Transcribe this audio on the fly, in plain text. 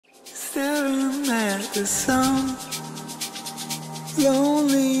staring at the sun,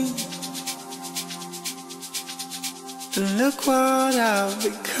 lonely. And look what I've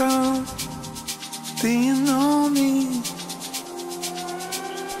become, being lonely.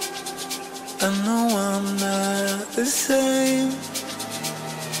 I know I'm not the same.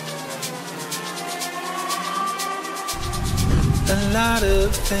 A lot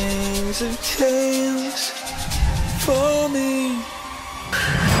of things have changed for me.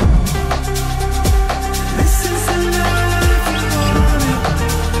 This is the life you wanted.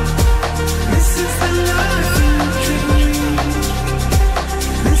 This is the life you dreamed.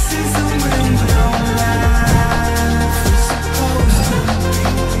 This is the way your life is supposed to be.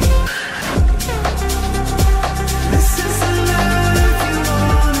 This is the life you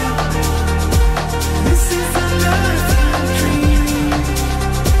wanted. This is the life you dreamed.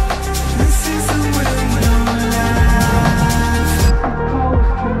 This is the way your life is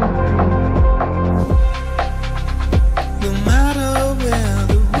supposed to be. No matter where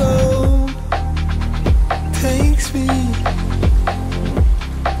the road takes me,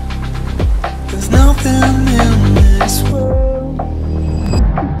 there's nothing in this world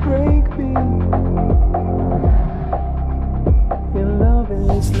to break me. Your love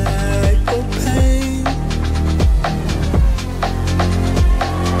is like the pain.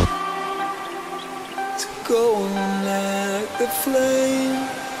 It's going like the flame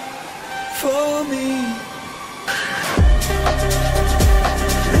for me.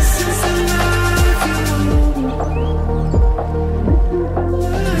 This is the life